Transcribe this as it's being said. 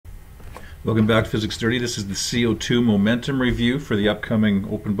Welcome back to Physics 30. This is the CO2 Momentum review for the upcoming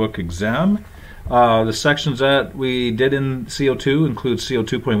open book exam. The sections that we did in CO2 include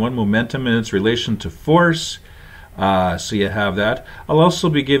CO2.1 momentum and its relation to force. So you have that. I'll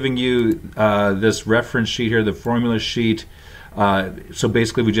also be giving you this reference sheet here, the formula sheet. So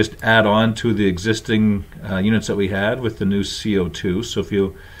basically we just add on to the existing units that we had with the new CO2.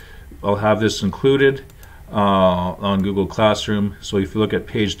 So I'll have this included on Google Classroom. So if you look at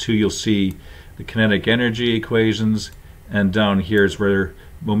page 2, you'll see the kinetic energy equations, and down here is where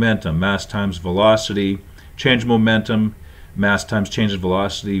momentum, mass times velocity, change momentum, mass times change in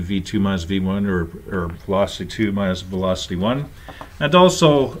velocity, v2 minus v1, or velocity 2 minus velocity 1, and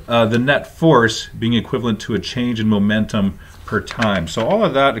also the net force being equivalent to a change in momentum per time. So all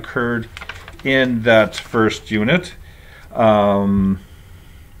of that occurred in that first unit.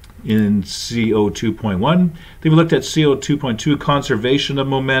 In CO2.1. Then we looked at CO2.2, conservation of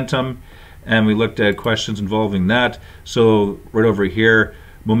momentum, and we looked at questions involving that. So right over here,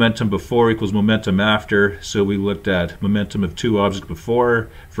 momentum before equals momentum after. So we looked at momentum of two objects before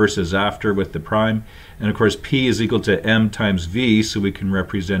versus after with the prime. And of course, P is equal to M times V, so we can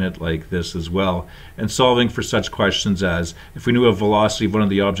represent it like this as well. And solving for such questions as, if we knew a velocity of one of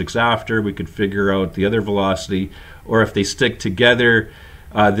the objects after, we could figure out the other velocity, or if they stick together,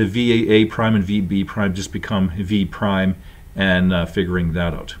 the VA prime and VB prime just become V prime, and figuring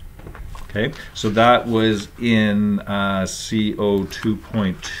that out. Okay, so that was in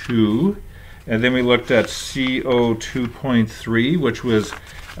CO2.2, and then we looked at CO2.3, which was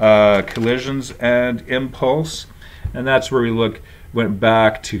collisions and impulse, and that's where we went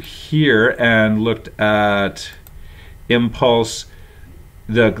back to here and looked at impulse,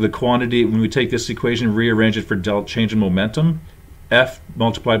 the quantity. When we take this equation, rearrange it for change in momentum, F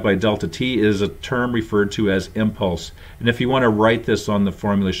multiplied by delta T is a term referred to as impulse. And if you want to write this on the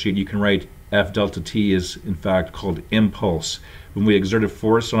formula sheet, you can write F delta T is in fact called impulse. When we exert a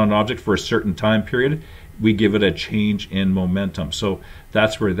force on an object for a certain time period, we give it a change in momentum. So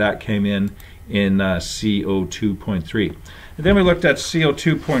that's where that came in CO2.3. And then we looked at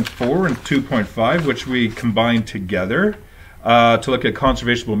CO2.4 and 2.5, which we combined together to look at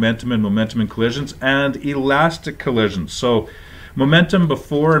conservation of momentum and momentum in collisions and elastic collisions. So momentum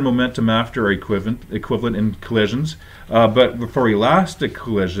before and momentum after are equivalent in collisions, but for elastic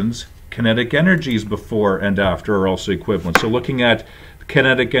collisions, kinetic energies before and after are also equivalent. So looking at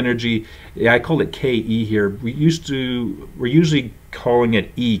kinetic energy, I call it KE here. We're usually calling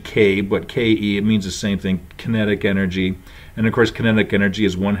it EK, but KE, it means the same thing, kinetic energy. And of course, kinetic energy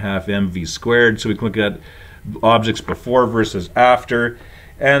is 1/2 mv squared. So we can look at objects before versus after.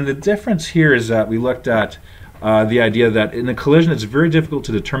 And the difference here is that we looked at the idea that in a collision it's very difficult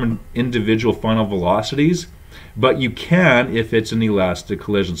to determine individual final velocities, but you can if it's an elastic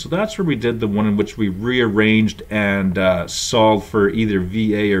collision. So that's where we did the one in which we rearranged and solved for either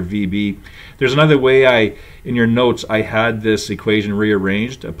VA or VB. There's another way in your notes, I had this equation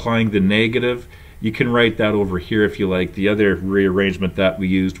rearranged, applying the negative. You can write that over here if you like, the other rearrangement that we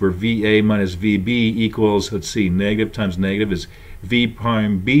used, where VA minus VB equals, let's see, negative times negative is V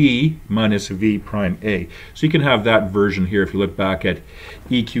prime B minus V prime A. So you can have that version here. If you look back at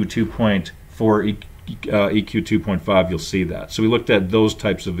EQ 2.4, EQ 2.5, you'll see that. So we looked at those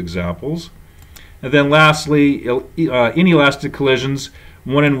types of examples. And then lastly, inelastic collisions,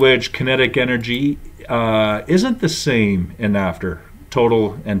 one in which kinetic energy isn't the same in after,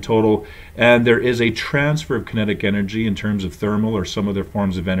 total, and there is a transfer of kinetic energy in terms of thermal or some other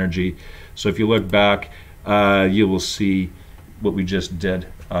forms of energy. So if you look back, you will see what we just did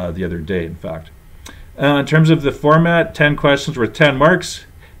the other day, in fact. In terms of the format, 10 questions worth 10 marks,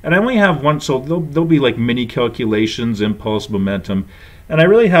 and I only have one, so there'll be like mini calculations, impulse, momentum, and I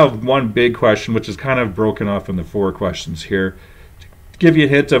really have one big question, which is kind of broken off in the 4 questions here. To give you a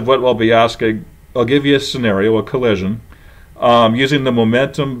hint of what I'll be asking, I'll give you a scenario, a collision, using the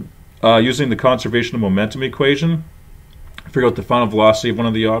momentum, using the conservation of momentum equation, figure out the final velocity of one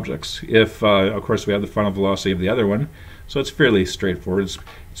of the objects. If, of course, we have the final velocity of the other one, so it's fairly straightforward.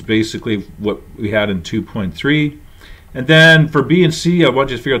 It's basically what we had in 2.3. And then for B and C, I want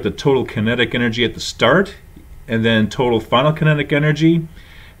you to figure out the total kinetic energy at the start, and then total final kinetic energy.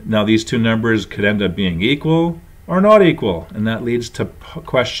 Now these two numbers could end up being equal or not equal, and that leads to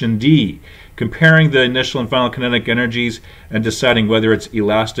question D, comparing the initial and final kinetic energies and deciding whether it's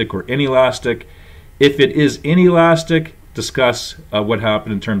elastic or inelastic. If it is inelastic, discuss what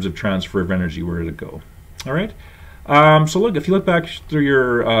happened in terms of transfer of energy, where did it go. All right. So look, if you look back through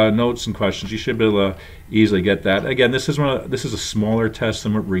your notes and questions, you should be able to easily get that. Again, this is a smaller test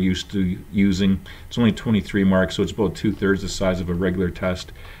than what we're used to using. It's only 23 marks, so it's about 2/3 the size of a regular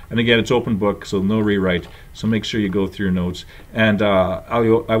test. And again, it's open book, so no rewrite. So make sure you go through your notes. And I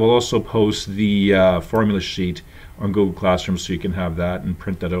will also post the formula sheet on Google Classroom, so you can have that and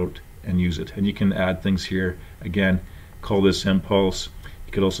print that out and use it. And you can add things here. Again, call this impulse.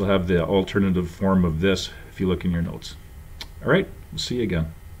 You could also have the alternative form of this if you look in your notes. All right, we'll see you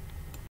again.